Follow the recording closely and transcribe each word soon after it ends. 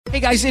Hey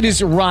guys, it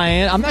is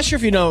Ryan. I'm not sure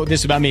if you know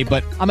this about me,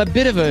 but I'm a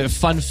bit of a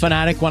fun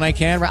fanatic when I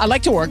can. I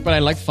like to work, but I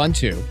like fun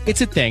too.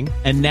 It's a thing.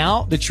 And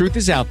now the truth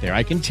is out there.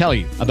 I can tell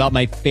you about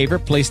my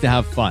favorite place to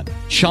have fun.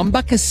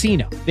 Chumba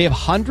Casino. They have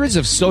hundreds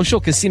of social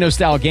casino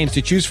style games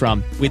to choose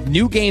from with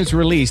new games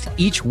released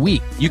each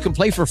week. You can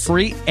play for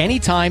free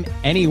anytime,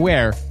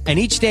 anywhere. And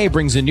each day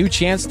brings a new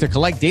chance to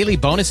collect daily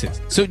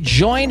bonuses. So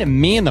join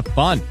me in the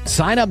fun.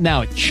 Sign up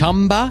now at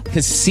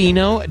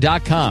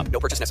ChumbaCasino.com. No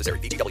purchase necessary.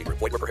 VGW.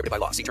 Void where prohibited by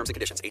law. See terms and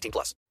conditions.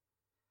 18+.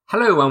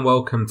 Hello and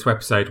welcome to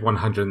episode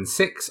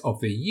 106 of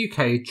the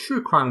UK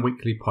True Crime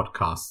Weekly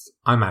podcast.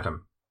 I'm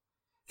Adam.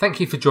 Thank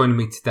you for joining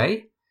me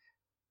today.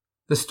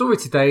 The story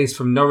today is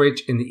from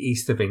Norwich in the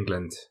east of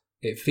England.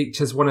 It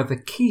features one of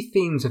the key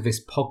themes of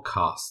this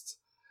podcast,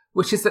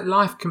 which is that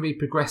life can be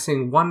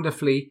progressing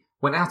wonderfully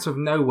when out of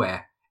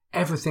nowhere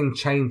everything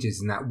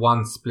changes in that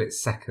one split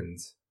second.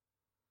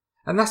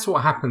 And that's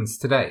what happens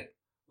today,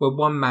 where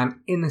one man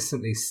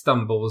innocently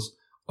stumbles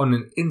on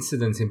an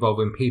incident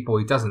involving people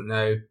he doesn't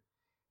know,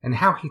 and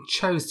how he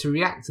chose to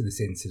react to this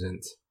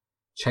incident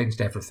changed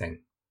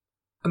everything.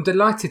 I'm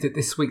delighted that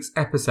this week's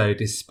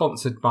episode is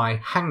sponsored by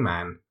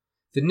Hangman,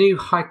 the new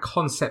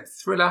high-concept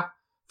thriller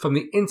from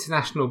the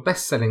international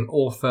best-selling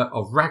author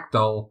of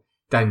Ragdoll,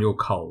 Daniel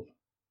Cole.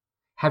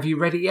 Have you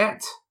read it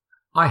yet?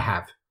 I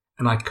have,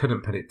 and I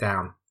couldn't put it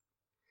down.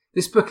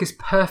 This book is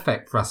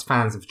perfect for us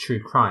fans of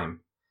true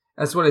crime,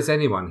 as well as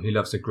anyone who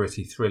loves a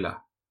gritty thriller.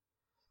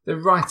 The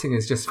writing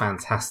is just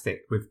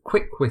fantastic, with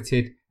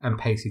quick-witted and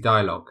pacey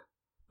dialogue.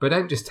 But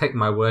don't just take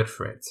my word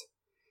for it.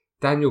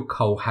 Daniel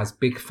Cole has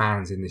big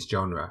fans in this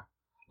genre,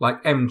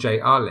 like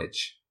MJ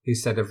Arledge, who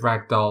said of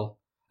Ragdoll,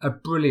 a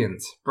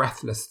brilliant,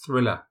 breathless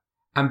thriller,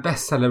 and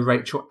bestseller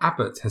Rachel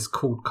Abbott has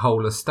called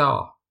Cole a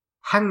star.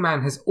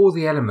 Hangman has all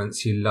the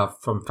elements you love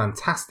from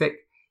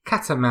fantastic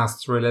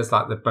cat-and-mouse thrillers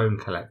like The Bone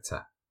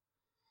Collector.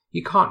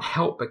 You can't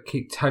help but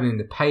keep turning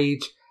the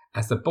page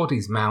as the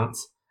bodies mount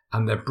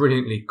and the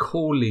brilliantly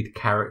cool lead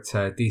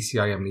character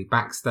DCI Emily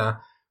Baxter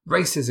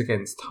races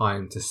against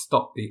time to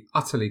stop the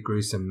utterly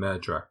gruesome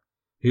murderer,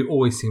 who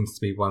always seems to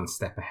be one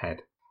step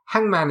ahead.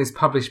 Hangman is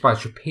published by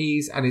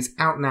Trapeze and is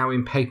out now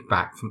in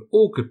paperback from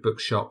all good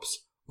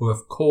bookshops, or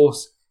of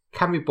course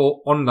can be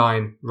bought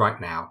online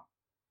right now.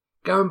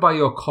 Go and buy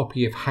your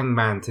copy of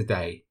Hangman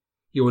today.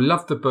 You will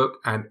love the book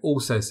and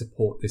also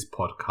support this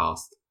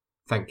podcast.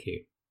 Thank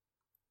you.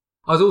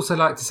 I'd also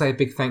like to say a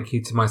big thank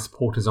you to my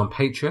supporters on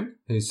Patreon,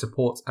 whose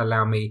support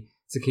allow me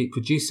to keep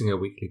producing a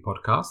weekly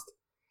podcast,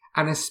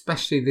 and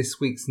especially this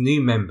week's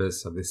new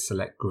members of this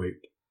select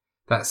group.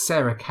 That's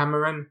Sarah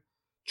Cameron,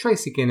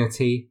 Tracy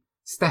Ginnity,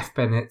 Steph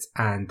Bennett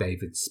and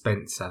David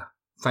Spencer.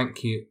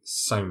 Thank you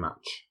so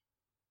much.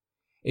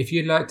 If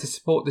you'd like to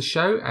support the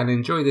show and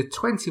enjoy the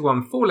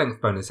 21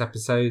 full-length bonus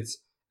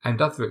episodes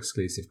and other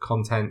exclusive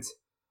content,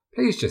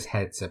 please just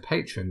head to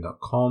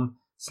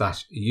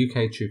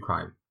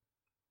patreon.com/UKTrueCrime.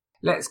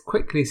 Let's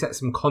quickly set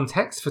some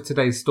context for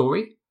today's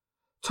story.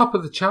 Top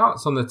of the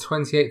charts on the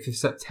 28th of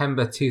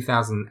September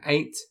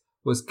 2008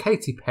 was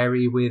Katy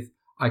Perry with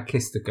I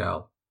Kissed a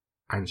Girl,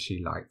 and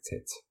she liked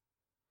it.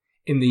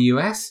 In the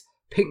US,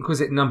 Pink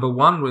was at number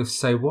 1 with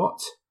So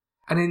What,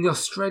 and in the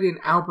Australian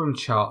album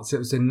charts it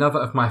was another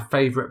of my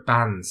favourite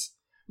bands,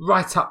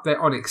 right up there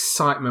on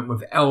excitement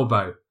with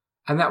Elbow,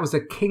 and that was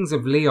the Kings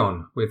of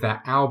Leon with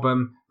their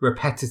album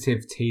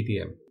Repetitive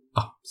Tedium.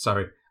 Oh,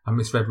 sorry, I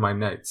misread my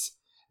notes.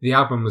 The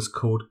album was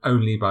called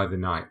Only by the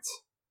Night.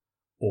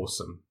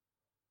 Awesome.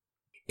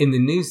 In the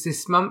news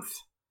this month,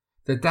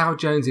 the Dow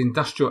Jones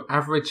Industrial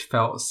Average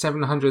fell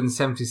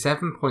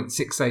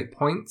 777.68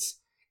 points,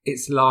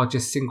 its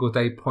largest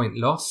single-day point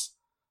loss,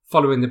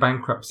 following the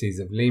bankruptcies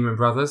of Lehman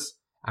Brothers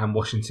and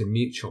Washington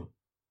Mutual.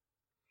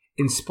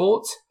 In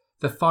sport,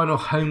 the final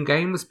home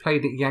game was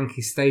played at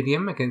Yankee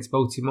Stadium against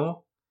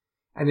Baltimore,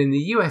 and in the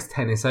US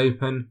Tennis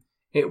Open,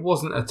 it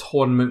wasn't a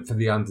tournament for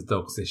the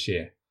underdogs this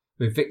year,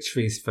 with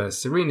victories for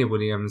Serena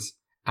Williams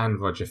and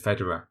Roger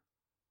Federer.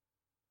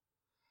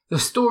 The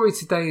story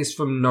today is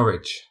from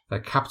Norwich, the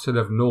capital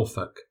of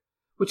Norfolk,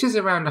 which is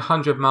around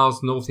 100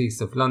 miles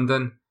northeast of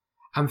London,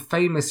 and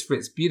famous for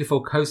its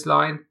beautiful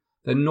coastline,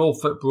 the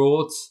Norfolk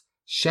Broads,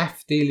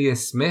 Chef Delia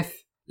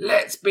Smith,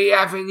 let's be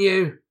having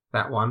you,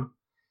 that one,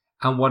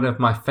 and one of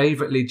my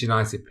favourite Leeds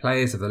United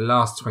players of the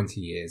last 20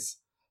 years,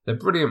 the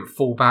brilliant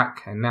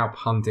fullback and now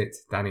pundit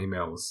Danny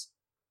Mills.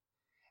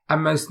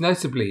 And most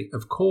notably,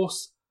 of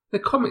course, the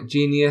comic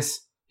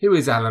genius who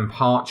is Alan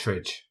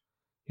Partridge,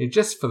 who,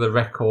 just for the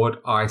record,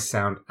 I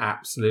sound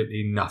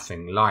absolutely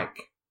nothing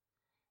like.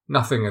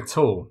 Nothing at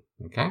all,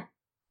 okay?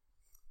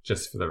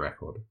 Just for the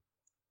record.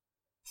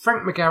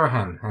 Frank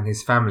McGarrahan and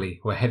his family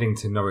were heading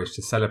to Norwich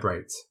to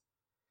celebrate.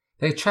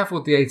 They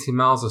travelled the 80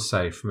 miles or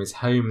so from his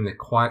home in the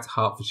quiet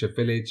Hertfordshire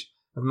village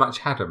of Much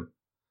Haddam,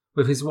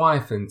 with his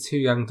wife and 2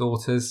 young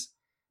daughters,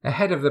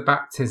 ahead of the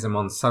baptism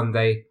on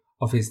Sunday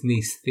of his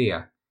niece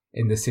Thea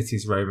in the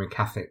city's Roman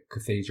Catholic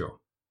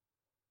cathedral.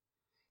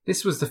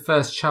 This was the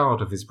first child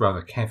of his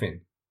brother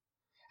Kevin,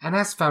 and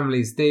as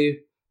families do,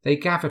 they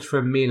gathered for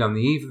a meal on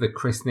the eve of the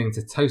christening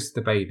to toast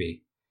the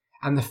baby,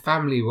 and the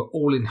family were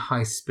all in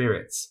high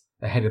spirits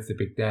ahead of the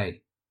big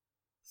day.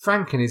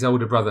 Frank and his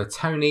older brother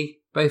Tony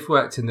both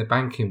worked in the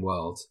banking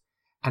world,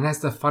 and as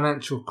the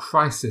financial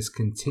crisis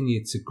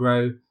continued to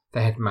grow,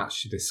 they had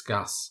much to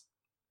discuss.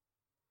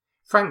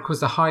 Frank was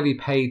the highly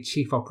paid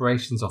Chief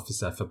Operations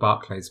Officer for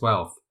Barclays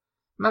Wealth,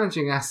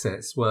 managing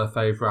assets worth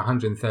over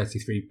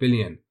 $133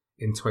 billion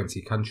in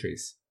 20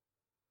 countries.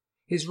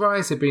 His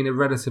rise had been a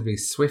relatively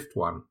swift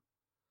one.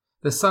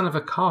 The son of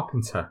a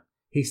carpenter,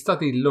 he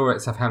studied law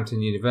at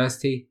Southampton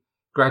University,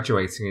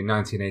 graduating in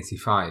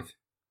 1985.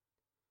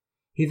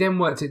 He then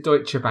worked at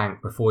Deutsche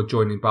Bank before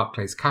joining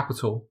Barclays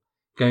Capital,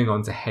 going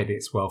on to head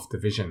its wealth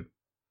division.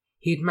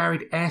 He had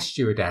married air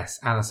stewardess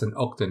Alison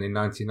Ogden in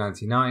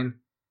 1999,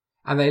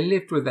 and they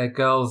lived with their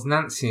girls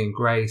Nancy and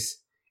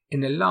Grace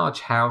in a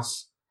large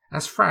house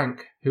as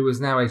Frank, who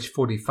was now aged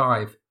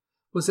 45,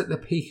 was at the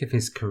peak of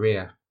his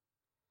career.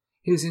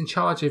 He was in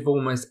charge of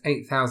almost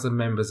 8,000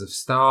 members of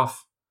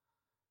staff,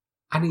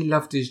 and he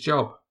loved his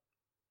job.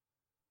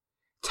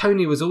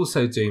 Tony was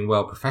also doing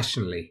well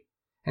professionally,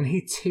 and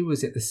he too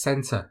was at the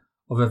centre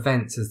of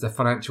events as the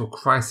financial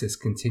crisis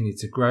continued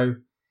to grow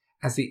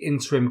as the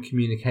interim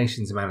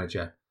communications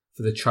manager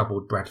for the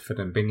troubled Bradford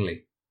and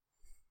Bingley.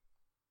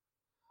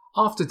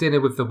 After dinner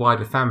with the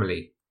wider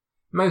family,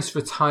 most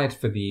retired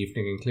for the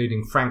evening,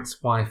 including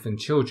Frank's wife and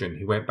children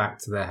who went back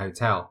to their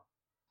hotel.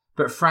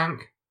 But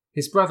Frank,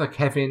 his brother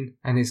Kevin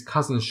and his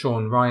cousin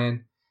Sean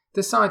Ryan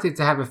decided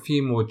to have a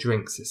few more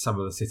drinks at some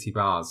of the city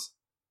bars.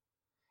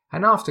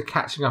 And after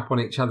catching up on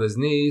each other's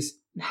news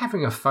and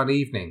having a fun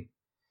evening,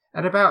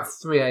 at about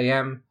 3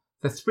 a.m,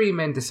 the three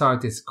men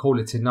decided to call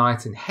it a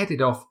night and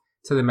headed off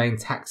to the main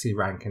taxi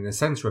rank in the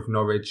centre of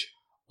Norwich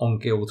on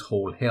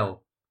Guildhall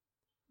Hill.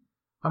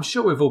 I'm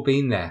sure we've all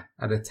been there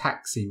at a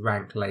taxi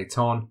rank late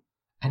on,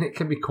 and it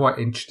can be quite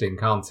interesting,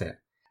 can't it?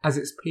 As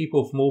it's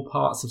people from all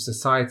parts of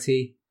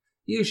society,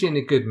 usually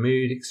in a good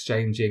mood,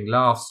 exchanging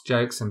laughs,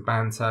 jokes and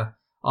banter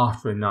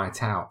after a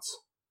night out.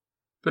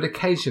 But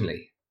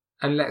occasionally,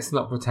 and let's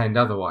not pretend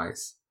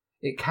otherwise,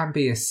 it can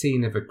be a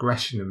scene of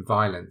aggression and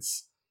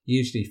violence,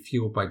 usually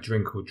fueled by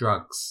drink or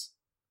drugs.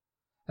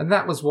 And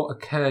that was what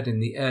occurred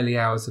in the early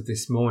hours of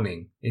this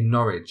morning in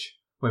Norwich,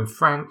 when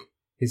Frank,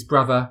 his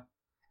brother,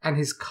 and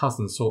his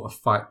cousin saw a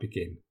fight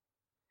begin.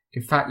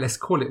 In fact, let's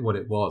call it what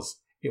it was.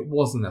 It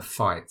wasn't a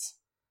fight,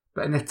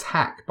 but an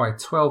attack by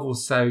 12 or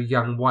so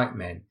young white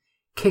men,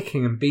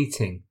 kicking and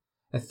beating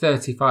a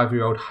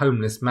 35-year-old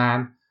homeless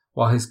man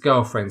while his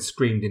girlfriend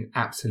screamed in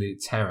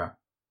absolute terror.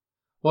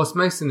 Whilst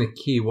most in the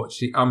queue watched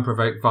the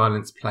unprovoked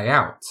violence play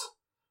out,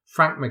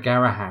 Frank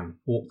McGarahan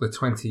walked the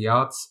 20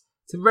 yards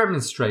to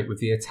remonstrate with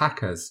the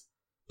attackers,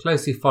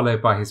 closely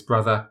followed by his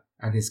brother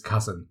and his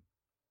cousin.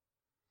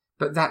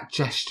 But that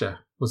gesture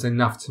was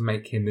enough to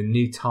make him the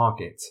new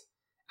target,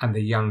 and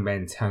the young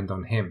men turned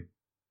on him.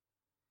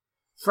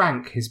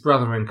 Frank, his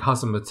brother and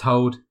cousin were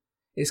told,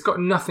 "It's got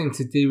nothing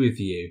to do with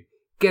you.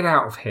 Get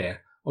out of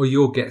here, or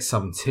you'll get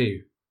some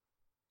too."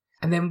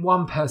 And then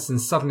one person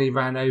suddenly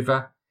ran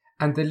over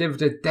and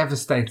delivered a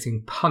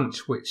devastating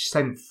punch which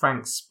sent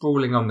Frank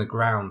sprawling on the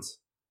ground.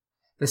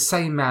 The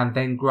same man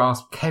then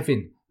grasped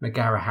Kevin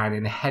McGarahan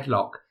in a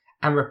headlock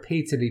and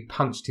repeatedly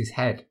punched his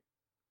head.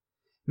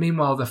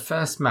 Meanwhile, the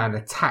first man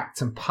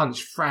attacked and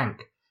punched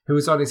Frank, who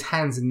was on his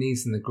hands and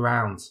knees in the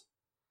ground.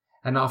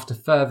 And after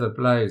further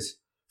blows,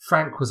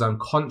 Frank was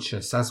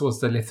unconscious, as was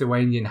the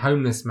Lithuanian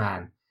homeless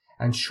man,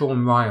 and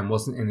Sean Ryan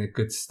wasn't in a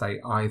good state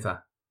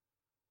either.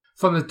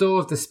 From the door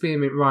of the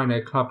Spearmint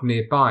Rhino Club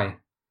nearby,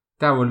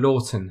 Darrell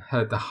Lawton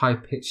heard the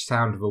high-pitched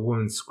sound of a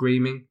woman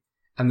screaming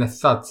and the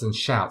thuds and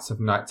shouts of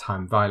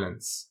nighttime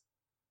violence.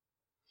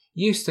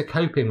 Used to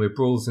coping with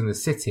brawls in the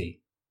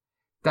city,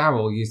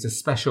 Darrell used a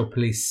special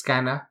police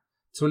scanner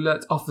to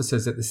alert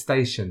officers at the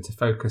station to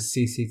focus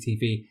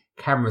CCTV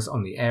cameras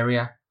on the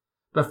area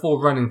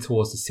before running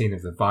towards the scene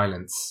of the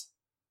violence.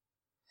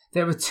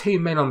 There were two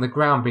men on the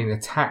ground being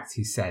attacked,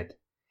 he said.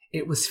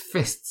 It was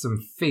fists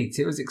and feet.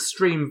 It was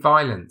extreme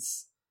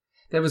violence.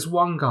 There was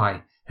one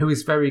guy who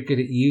was very good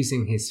at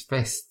using his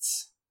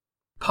fists.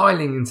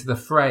 Piling into the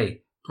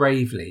fray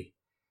bravely,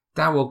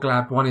 Darrell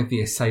grabbed one of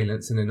the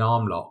assailants in an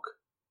arm lock.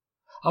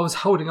 I was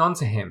holding on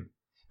to him,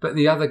 but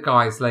the other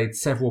guys laid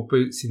several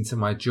boots into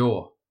my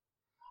jaw.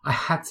 I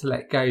had to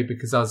let go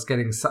because I was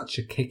getting such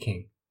a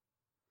kicking.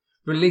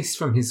 Released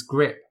from his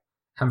grip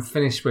and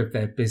finished with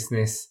their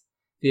business,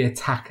 the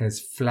attackers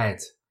fled,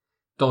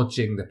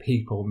 dodging the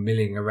people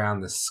milling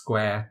around the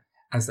square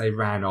as they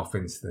ran off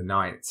into the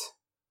night.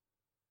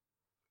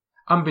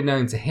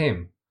 Unbeknown to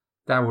him,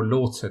 Darrell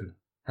Lawton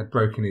had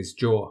broken his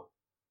jaw.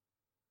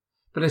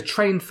 But a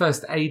trained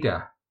first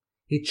aider,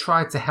 he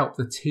tried to help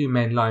the two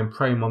men lying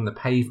prone on the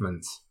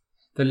pavement,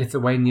 the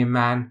Lithuanian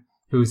man,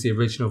 who was the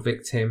original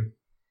victim,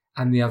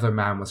 and the other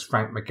man was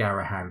Frank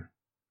McGarahan.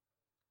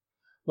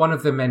 One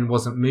of the men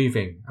wasn't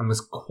moving and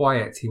was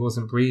quiet. He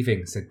wasn't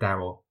breathing, said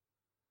Darrell.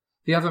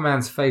 The other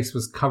man's face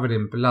was covered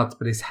in blood,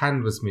 but his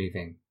hand was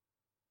moving.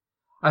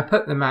 I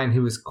put the man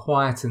who was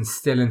quiet and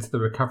still into the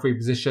recovery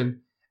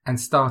position and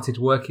started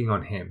working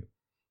on him,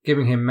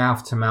 giving him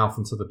mouth to mouth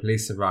until the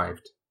police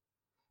arrived.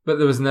 But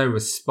there was no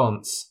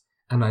response,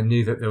 and I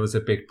knew that there was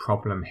a big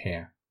problem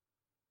here.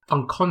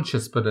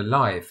 Unconscious but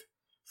alive,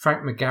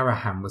 Frank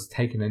McGarahan was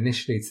taken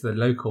initially to the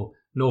local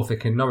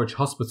Norfolk and Norwich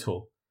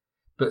hospital,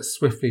 but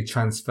swiftly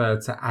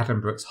transferred to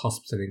Addenbrooke's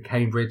Hospital in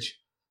Cambridge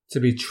to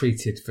be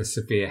treated for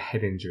severe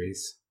head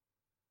injuries.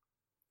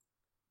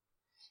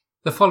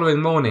 The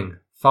following morning,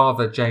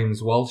 Father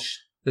James Walsh,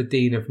 the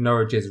Dean of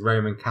Norwich's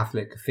Roman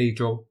Catholic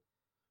Cathedral,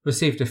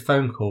 received a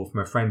phone call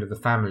from a friend of the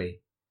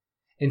family,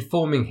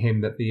 informing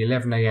him that the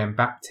 11 a.m.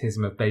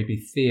 baptism of baby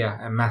Thea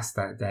at Mass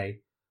that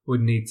day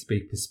would need to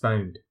be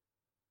postponed.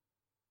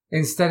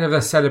 Instead of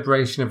a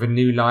celebration of a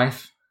new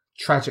life,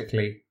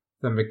 tragically,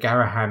 the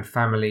McGarahan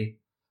family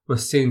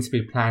was soon to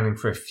be planning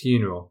for a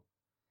funeral,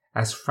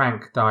 as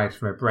Frank died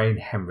from a brain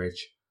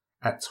hemorrhage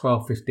at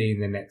 12:15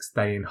 the next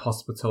day in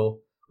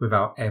hospital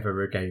without ever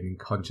regaining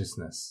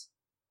consciousness.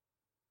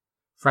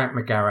 Frank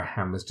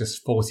McGarahan was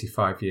just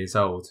 45 years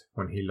old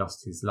when he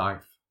lost his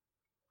life.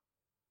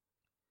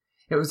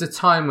 It was a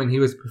time when he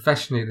was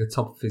professionally at the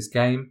top of his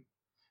game,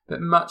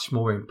 but much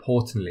more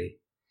importantly,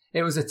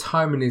 it was a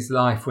time in his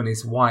life when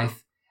his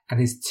wife and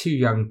his 2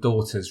 young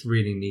daughters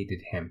really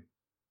needed him.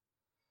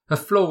 A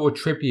floral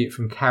tribute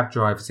from cab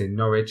drivers in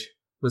Norwich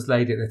was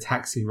laid at the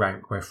taxi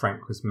rank where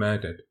Frank was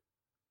murdered.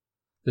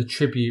 The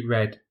tribute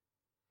read,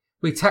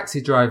 "We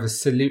taxi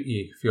drivers salute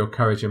you for your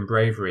courage and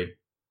bravery."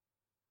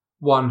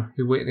 One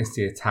who witnessed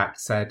the attack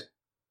said,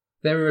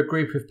 "There were a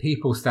group of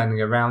people standing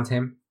around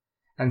him,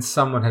 and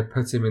someone had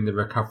put him in the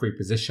recovery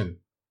position.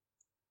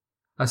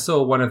 I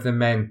saw one of the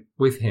men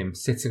with him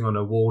sitting on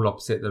a wall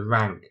opposite the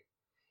rank.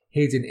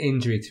 He had an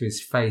injury to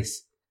his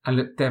face and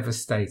looked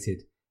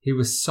devastated. He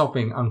was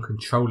sobbing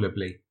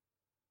uncontrollably.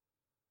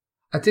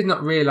 I did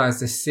not realise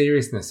the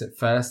seriousness at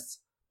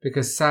first,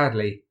 because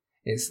sadly,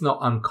 it's not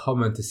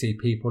uncommon to see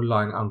people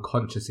lying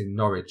unconscious in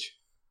Norwich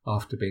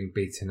after being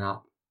beaten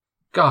up.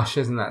 Gosh,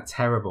 isn't that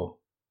terrible?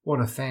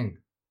 What a thing."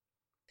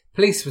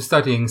 Police were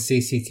studying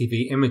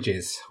CCTV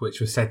images,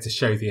 which were said to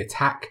show the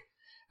attack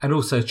and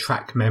also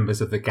track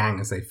members of the gang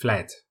as they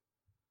fled.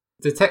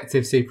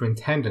 Detective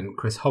Superintendent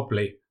Chris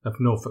Hobley of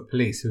Norfolk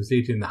Police, who was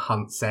leading the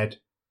hunt, said,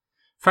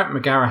 "Frank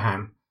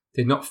McGarahan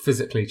did not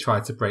physically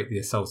try to break the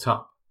assault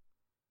up.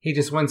 He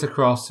just went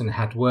across and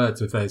had words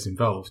with those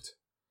involved.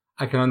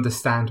 I can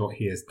understand what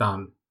he has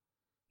done.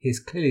 He has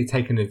clearly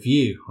taken a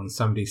view on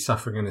somebody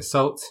suffering an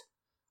assault.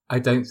 I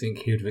don't think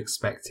he would have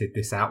expected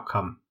this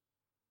outcome."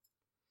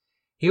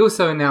 He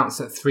also announced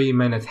that 3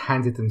 men had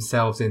handed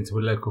themselves into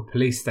a local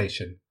police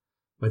station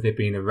where they'd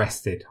been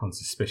arrested on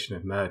suspicion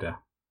of murder.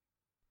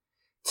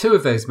 2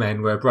 of those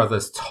men were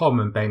brothers Tom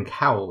and Ben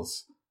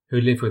Cowles, who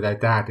lived with their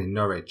dad in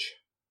Norwich.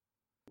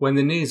 When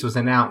the news was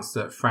announced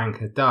that Frank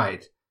had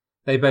died,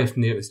 they both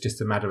knew it was just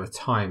a matter of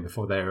time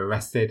before they were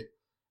arrested,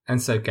 and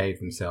so gave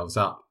themselves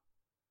up.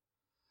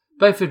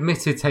 Both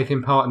admitted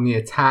taking part in the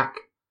attack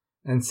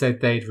and said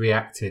they'd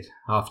reacted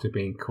after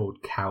being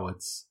called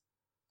cowards.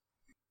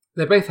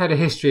 They both had a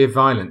history of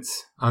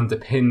violence,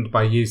 underpinned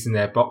by using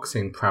their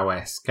boxing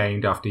prowess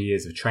gained after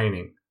years of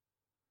training.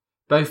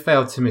 Both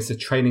failed to miss a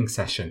training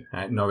session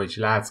at Norwich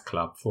Lads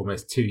Club for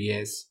almost 2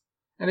 years,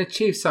 and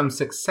achieved some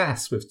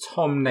success, with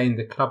Tom named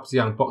the club's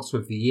Young Boxer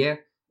of the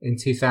Year in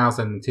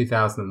 2000 and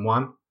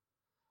 2001,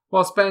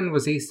 whilst Ben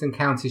was Eastern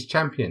Counties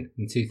champion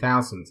in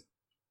 2000.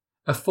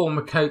 A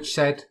former coach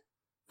said,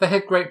 "They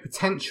had great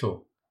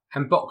potential,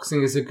 and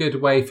boxing is a good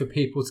way for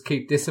people to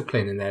keep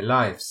discipline in their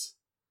lives.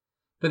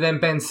 But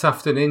then Ben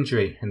suffered an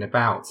injury in a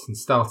bout and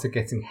started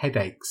getting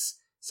headaches,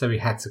 so he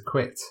had to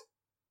quit.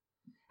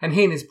 And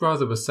he and his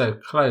brother were so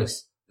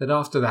close that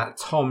after that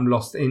Tom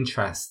lost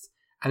interest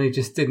and he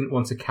just didn't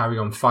want to carry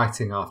on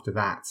fighting after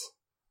that."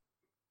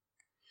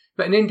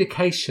 But an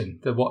indication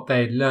that what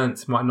they had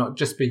learnt might not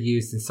just be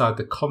used inside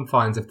the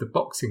confines of the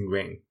boxing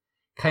ring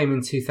came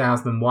in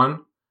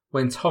 2001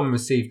 when Tom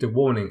received a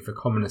warning for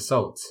common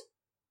assault.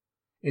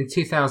 In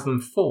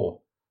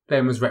 2004,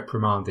 Ben was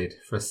reprimanded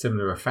for a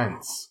similar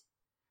offence.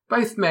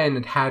 Both men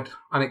had had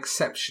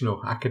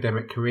unexceptional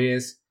academic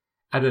careers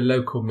at a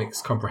local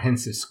mixed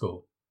comprehensive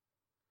school,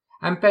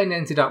 and Ben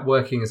ended up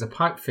working as a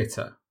pipe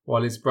fitter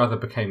while his brother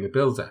became a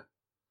builder.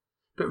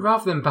 But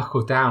rather than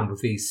buckle down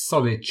with these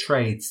solid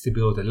trades to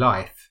build a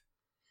life,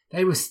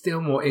 they were still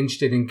more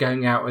interested in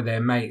going out with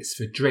their mates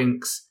for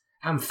drinks,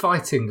 and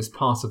fighting was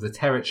part of the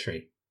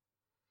territory.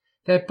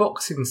 Their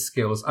boxing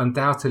skills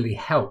undoubtedly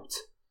helped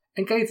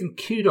and gave them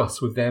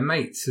kudos with their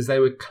mates, as they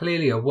were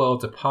clearly a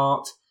world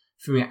apart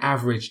from your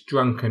average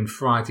drunken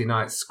Friday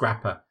night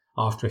scrapper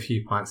after a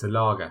few pints of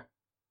lager.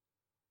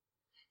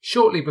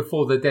 Shortly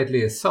before the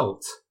deadly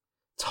assault,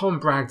 Tom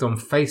bragged on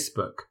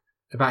Facebook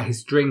about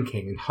his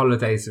drinking and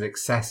holidays of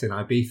excess in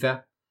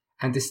Ibiza,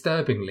 and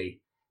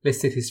disturbingly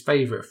listed his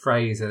favourite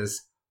phrase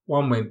as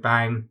 "one went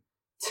bang,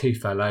 2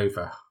 fell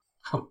over."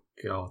 Oh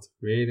God,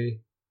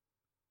 really?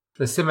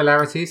 The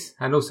similarities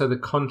and also the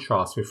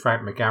contrast with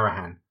Frank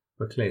McGarahan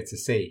were clear to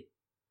see.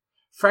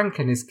 Frank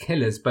and his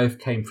killers both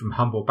came from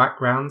humble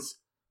backgrounds,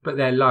 but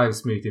their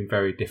lives moved in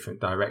very different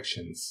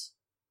directions.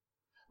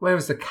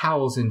 Whereas the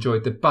Cowles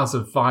enjoyed the buzz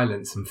of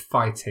violence and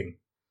fighting,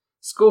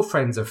 School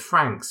friends of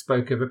Frank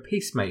spoke of a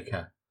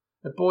peacemaker,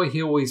 a boy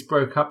who always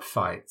broke up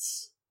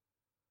fights.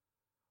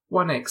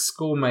 One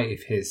ex-schoolmate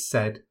of his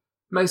said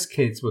most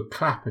kids would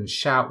clap and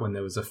shout when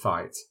there was a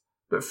fight,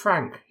 but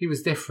Frank, he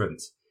was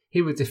different.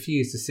 He would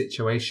diffuse the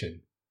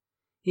situation.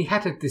 He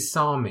had a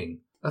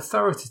disarming,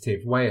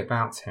 authoritative way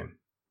about him.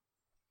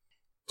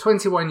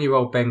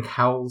 21-year-old Ben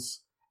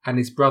Cowles and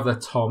his brother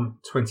Tom,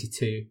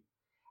 22,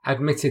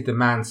 admitted the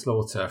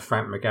manslaughter of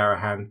Frank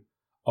McGarahan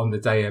on the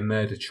day a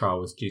murder trial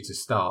was due to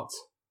start.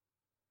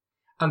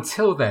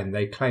 Until then,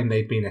 they claimed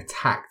they'd been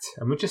attacked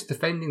and were just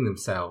defending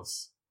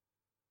themselves.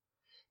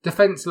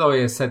 Defence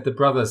lawyers said the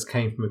brothers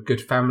came from a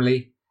good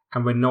family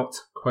and were not,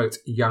 quote,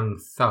 young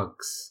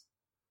thugs.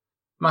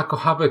 Michael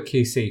Hubbard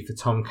QC for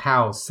Tom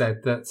Cowles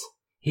said that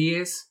he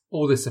is,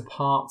 all this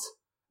apart,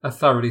 a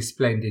thoroughly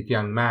splendid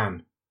young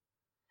man.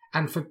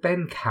 And for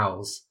Ben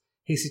Cowles,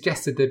 he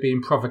suggested there'd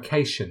been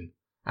provocation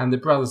and the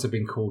brothers had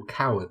been called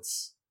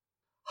cowards.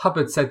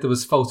 Hubbard said there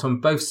was fault on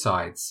both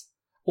sides,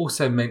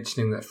 also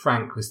mentioning that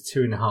Frank was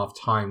 2.5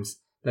 times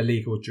the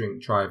legal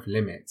drink-drive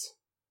limit.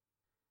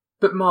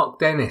 But Mark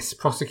Dennis,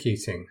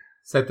 prosecuting,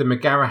 said the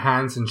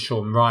McGarahans and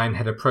Sean Ryan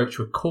had approached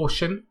with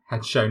caution,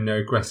 had shown no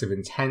aggressive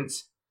intent,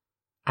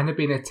 and had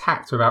been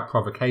attacked without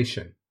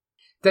provocation.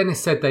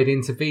 Dennis said they'd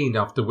intervened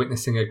after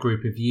witnessing a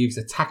group of youths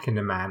attacking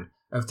a man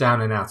of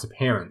down-and-out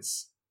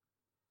appearance.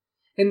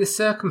 In the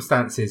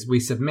circumstances, we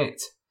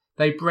submit,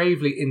 they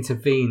bravely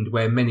intervened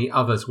where many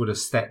others would have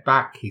stepped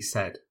back, he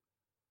said.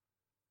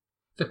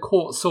 The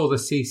court saw the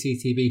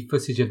CCTV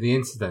footage of the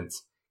incident,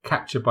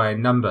 captured by a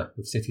number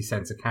of city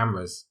centre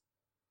cameras.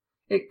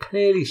 It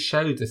clearly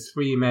showed the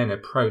 3 men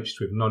approached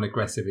with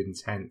non-aggressive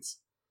intent.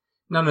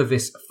 None of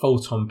this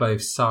fault on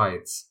both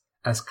sides,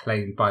 as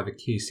claimed by the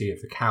QC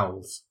of the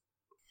Cowles.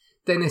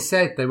 Dennis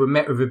said they were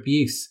met with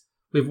abuse,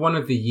 with one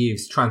of the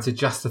youths trying to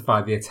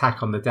justify the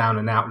attack on the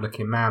down-and-out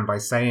looking man by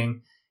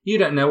saying, "You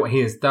don't know what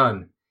he has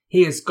done.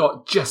 He has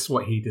got just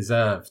what he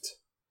deserved."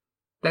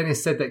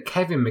 Dennis said that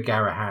Kevin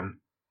McGarahan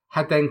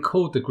had then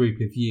called the group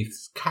of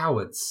youths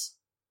cowards.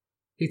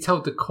 He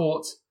told the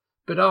court,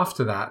 but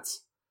after that,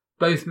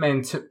 both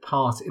men took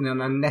part in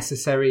an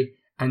unnecessary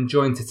and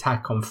joint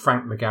attack on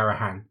Frank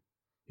McGarahan,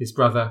 his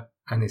brother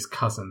and his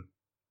cousin.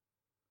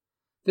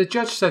 The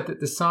judge said that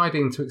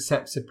deciding to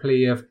accept a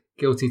plea of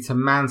guilty to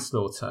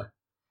manslaughter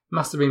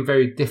must have been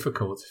very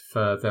difficult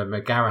for the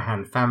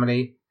McGarahan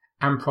family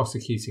and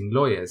prosecuting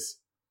lawyers,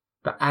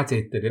 but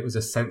added that it was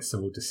a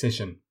sensible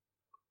decision.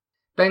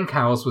 Ben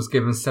Cowles was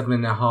given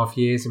 7.5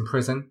 years in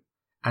prison,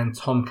 and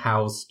Tom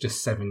Cowles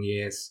just 7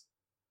 years.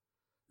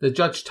 The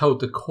judge told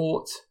the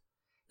court,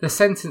 "The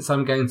sentence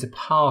I'm going to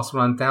pass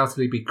will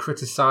undoubtedly be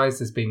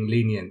criticised as being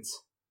lenient.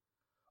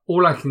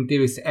 All I can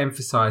do is to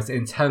emphasise that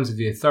in terms of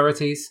the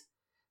authorities,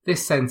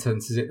 this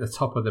sentence is at the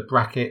top of the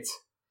bracket,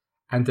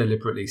 and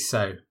deliberately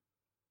so.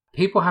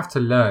 People have to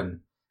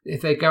learn that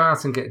if they go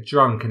out and get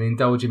drunk and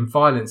indulge in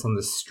violence on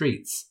the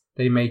streets,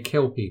 they may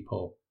kill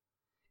people.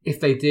 If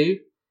they do,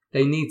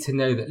 they need to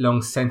know that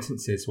long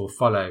sentences will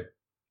follow.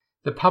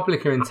 The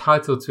public are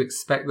entitled to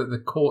expect that the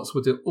courts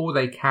will do all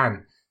they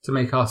can to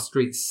make our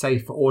streets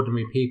safe for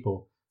ordinary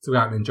people to go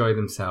out and enjoy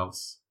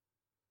themselves."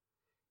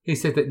 He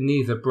said that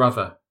neither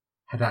brother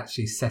had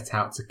actually set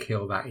out to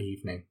kill that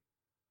evening.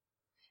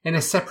 In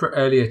a separate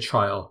earlier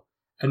trial,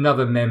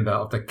 another member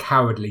of the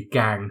cowardly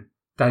gang,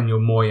 Daniel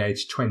Moy,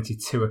 aged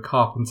 22, a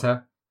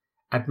carpenter,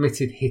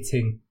 admitted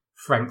hitting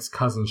Frank's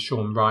cousin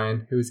Sean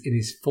Ryan, who was in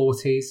his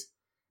 40s,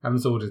 and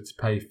was ordered to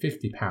pay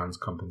 £50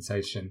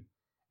 compensation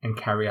and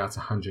carry out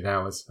 100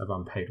 hours of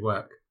unpaid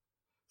work.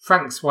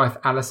 Frank's wife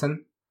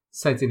Alison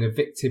said in a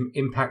victim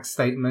impact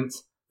statement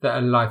that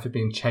her life had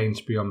been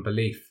changed beyond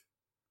belief.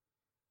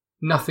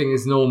 "Nothing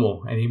is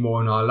normal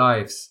anymore in our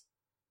lives.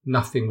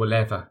 Nothing will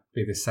ever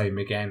be the same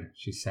again,"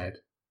 she said.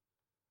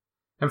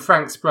 And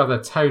Frank's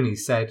brother Tony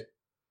said,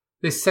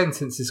 "This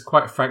sentence is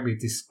quite frankly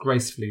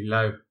disgracefully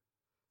low.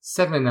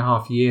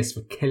 7.5 years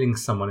for killing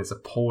someone is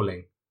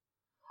appalling.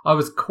 I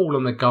would call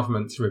on the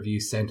government to review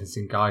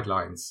sentencing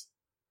guidelines.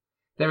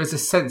 There is a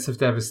sense of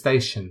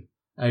devastation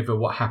over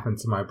what happened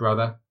to my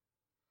brother.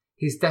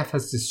 His death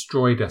has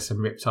destroyed us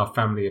and ripped our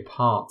family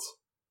apart.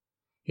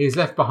 He has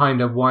left behind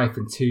a wife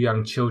and 2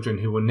 young children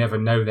who will never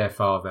know their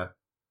father.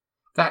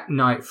 That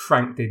night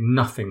Frank did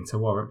nothing to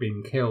warrant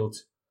being killed.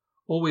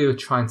 All we were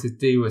trying to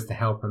do was to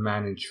help a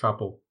man in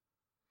trouble.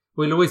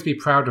 We'll always be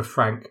proud of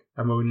Frank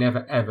and we'll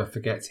never ever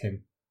forget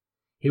him.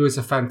 He was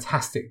a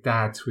fantastic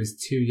dad to his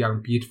 2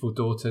 young beautiful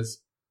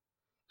daughters,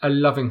 a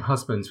loving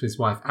husband to his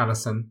wife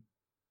Alison,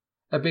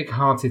 a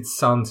big-hearted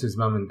son to his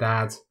mum and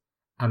dad,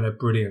 and a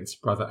brilliant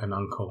brother and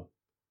uncle.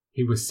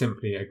 He was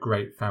simply a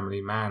great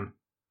family man."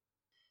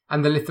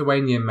 And the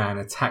Lithuanian man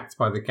attacked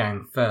by the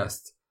gang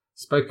first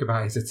spoke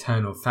about his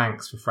eternal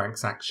thanks for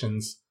Frank's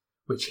actions,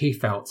 which he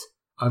felt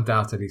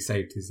undoubtedly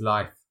saved his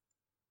life.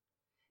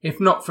 "If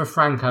not for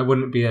Frank, I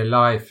wouldn't be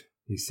alive,"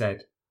 he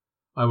said.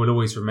 "I will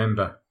always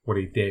remember what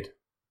he did."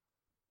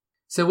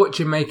 So what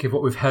do you make of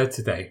what we've heard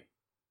today?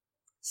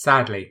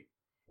 Sadly,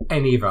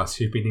 any of us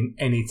who've been in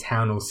any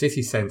town or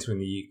city centre in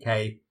the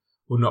UK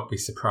will not be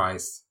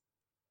surprised.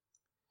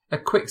 A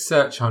quick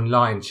search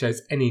online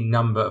shows any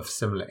number of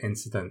similar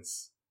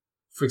incidents.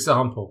 For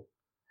example,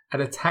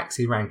 at a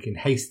taxi rank in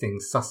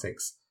Hastings,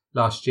 Sussex,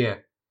 last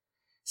year,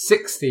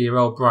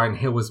 60-year-old Brian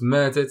Hill was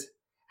murdered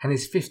and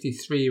his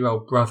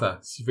 53-year-old brother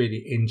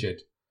severely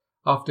injured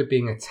after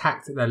being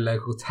attacked at their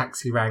local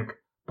taxi rank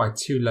by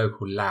two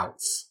local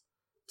louts,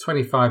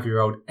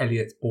 25-year-old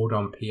Elliot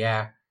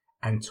Bourdon-Pierre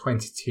and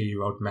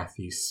 22-year-old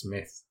Matthew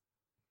Smith.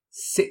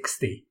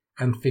 60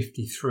 and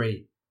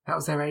 53, that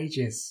was their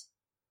ages.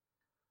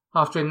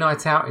 After a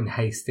night out in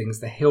Hastings,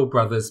 the Hill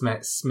brothers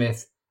met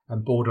Smith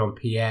and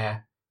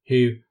Bourdon-Pierre,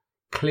 who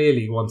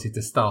clearly wanted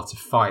to start a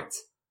fight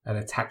at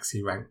a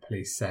taxi rank,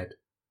 police said.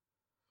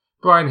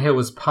 Brian Hill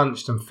was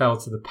punched and fell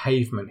to the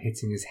pavement,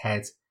 hitting his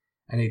head,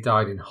 and he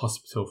died in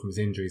hospital from his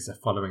injuries the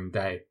following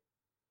day.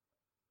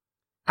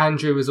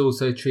 Andrew was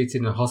also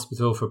treated in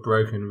hospital for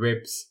broken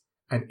ribs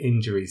and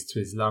injuries to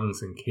his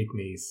lungs and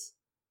kidneys.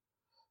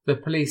 The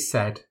police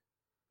said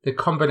the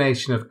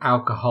combination of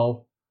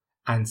alcohol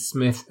and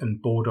Smith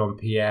and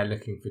Bourdon-Pierre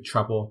looking for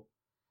trouble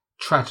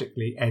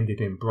tragically ended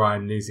in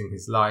Brian losing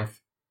his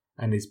life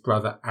and his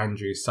brother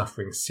Andrew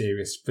suffering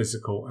serious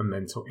physical and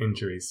mental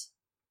injuries.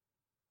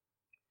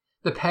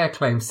 The pair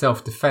claimed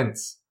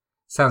self-defence.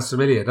 Sounds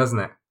familiar, doesn't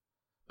it?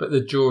 But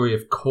the jury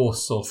of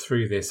course saw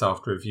through this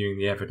after reviewing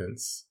the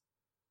evidence.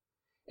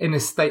 In a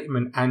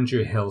statement,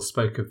 Andrew Hill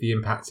spoke of the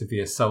impact of the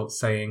assault,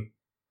 saying,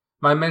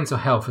 "My mental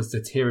health has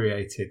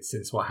deteriorated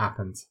since what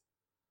happened.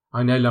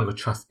 I no longer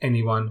trust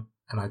anyone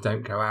and I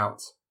don't go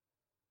out."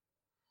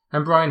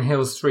 And Brian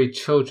Hill's 3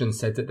 children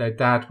said that their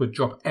dad would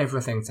drop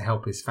everything to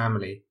help his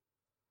family.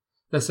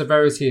 The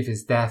severity of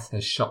his death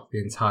has shocked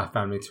the entire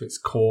family to its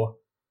core,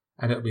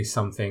 and it'll be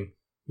something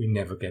we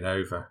never get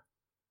over.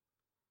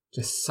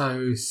 Just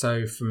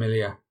so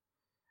familiar.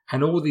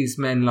 And all these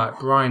men like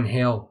Brian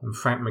Hill and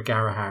Frank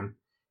McGarrahan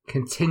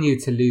continue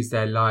to lose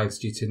their lives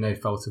due to no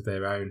fault of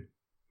their own.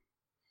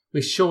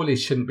 We surely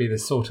shouldn't be the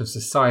sort of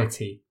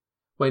society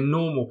where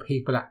normal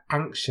people are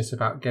anxious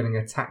about getting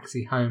a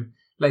taxi home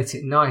late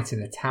at night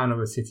in a town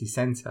or a city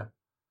centre.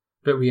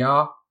 But we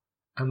are,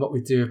 and what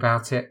we do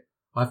about it,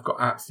 I've got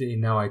absolutely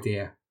no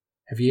idea.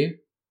 Have you?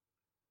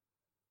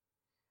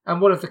 And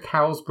what of the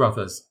Cowles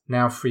brothers,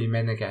 now free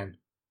men again?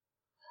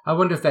 I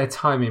wonder if their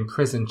time in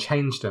prison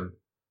changed them,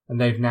 and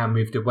they've now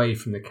moved away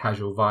from the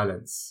casual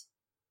violence.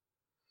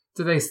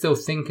 Do they still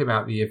think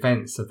about the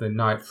events of the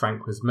night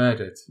Frank was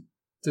murdered?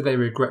 Do they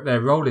regret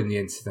their role in the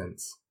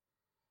incident?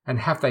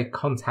 And have they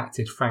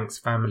contacted Frank's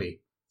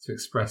family to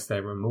express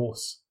their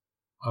remorse?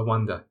 I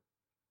wonder.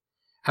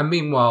 And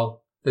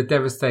meanwhile, the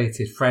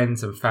devastated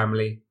friends and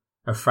family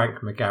of Frank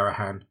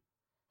McGarrahan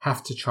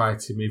have to try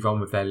to move on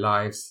with their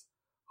lives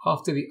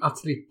after the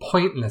utterly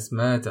pointless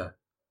murder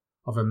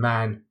of a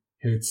man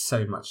who had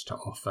so much to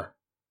offer.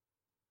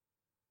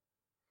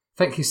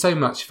 Thank you so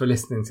much for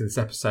listening to this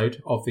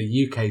episode of the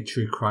UK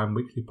True Crime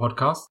Weekly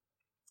podcast.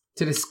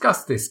 To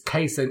discuss this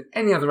case and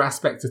any other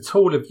aspect at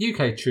all of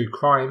UK True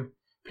Crime,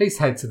 please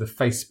head to the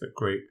Facebook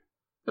group.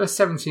 There are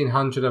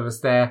 1,700 of us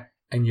there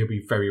and you'll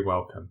be very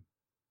welcome.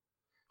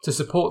 To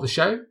support the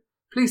show,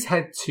 please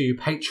head to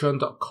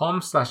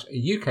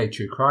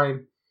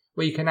patreon.com/UKTrueCrime,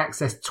 where you can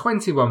access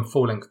 21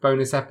 full-length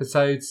bonus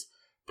episodes,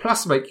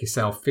 plus make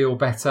yourself feel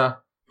better,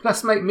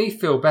 plus make me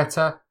feel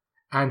better,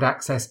 and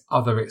access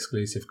other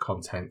exclusive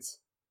content.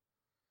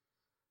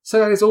 So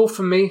that is all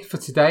from me for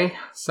today.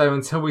 So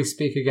until we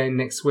speak again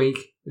next week,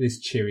 it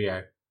is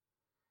cheerio.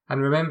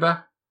 And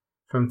remember,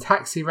 from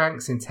taxi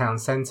ranks in town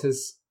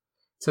centres,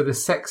 to the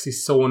sexy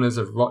saunas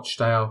of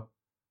Rochdale,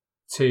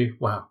 to,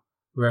 well,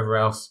 wherever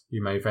else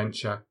you may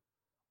venture,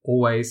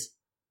 always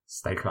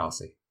stay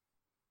classy.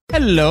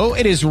 Hello,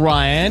 it is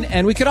Ryan,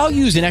 and we could all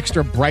use an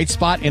extra bright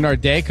spot in our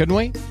day, couldn't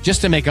we?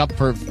 Just to make up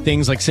for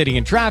things like sitting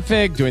in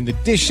traffic, doing the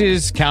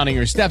dishes, counting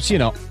your steps, you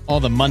know,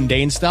 all the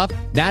mundane stuff.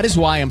 That is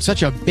why I'm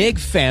such a big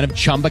fan of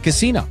Chumba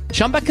Casino.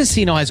 Chumba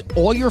Casino has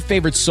all your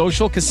favorite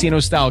social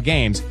casino-style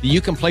games that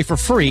you can play for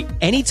free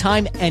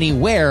anytime,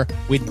 anywhere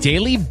with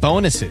daily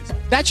bonuses.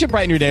 That should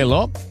brighten your day a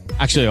little.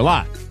 Actually, a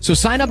lot. So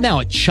sign up now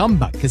at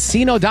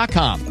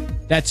ChumbaCasino.com.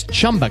 That's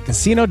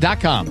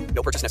ChumbaCasino.com.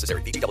 No purchase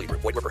necessary. VGW Group.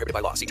 Void where prohibited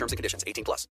by law. See terms and conditions. 18+.